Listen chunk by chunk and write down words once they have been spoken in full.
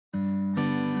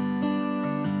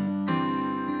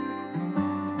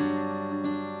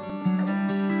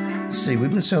See,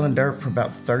 we've been selling dirt for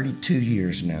about 32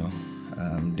 years now.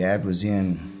 Dad was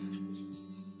in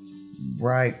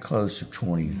right close to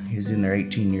 20. He was in there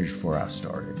 18 years before I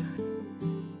started.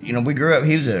 You know, we grew up,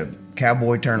 he was a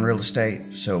cowboy turned real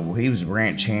estate, so he was a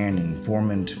ranch hand and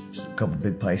foreman to a couple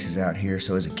big places out here.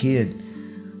 So as a kid,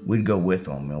 we'd go with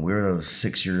him. You know, we were those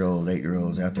 6-year-old,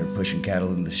 8-year-olds out there pushing cattle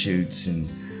in the chutes, and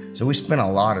so we spent a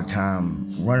lot of time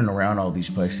running around all these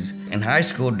places. In high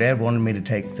school, Dad wanted me to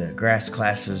take the grass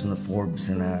classes and the Forbes,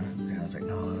 and I was like,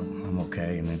 no, I'm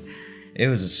okay. And then it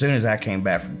was as soon as I came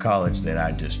back from college that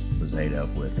I just was ate up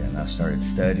with it, and I started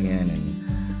studying.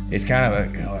 And it's kind of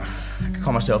a, you know, I could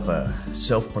call myself a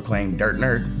self-proclaimed dirt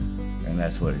nerd, and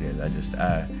that's what it is.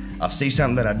 I'll see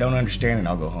something that I don't understand, and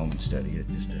I'll go home and study it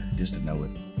just to know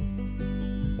it.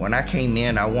 When I came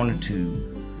in, I wanted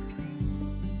to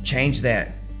change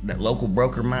that local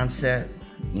broker mindset.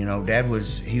 You know, Dad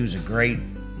was great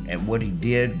at what he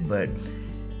did, but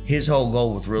his whole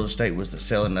goal with real estate was to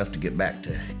sell enough to get back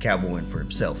to cowboying for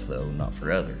himself, though, not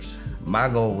for others. My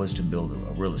goal was to build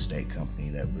a real estate company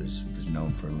that was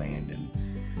known for land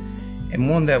and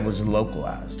one that was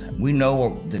localized. We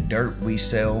know the dirt we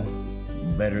sell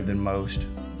better than most.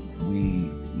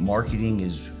 Marketing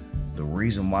is the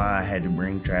reason why I had to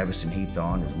bring Travis and Heath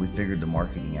on, is we figured the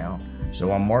marketing out.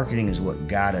 So our marketing is what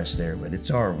got us there, but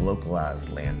it's our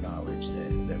localized land knowledge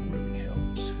that really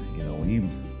helps. You know, when you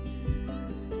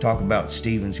talk about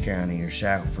Stevens County or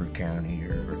Shackelford County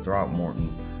or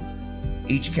Throckmorton,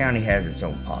 each county has its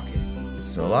own pocket.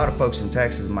 So a lot of folks in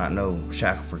Texas might know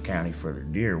Shackelford County for their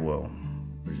deer. Well,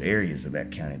 there's areas of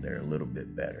that county that are a little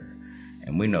bit better,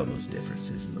 and we know those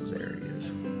differences in those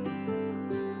areas.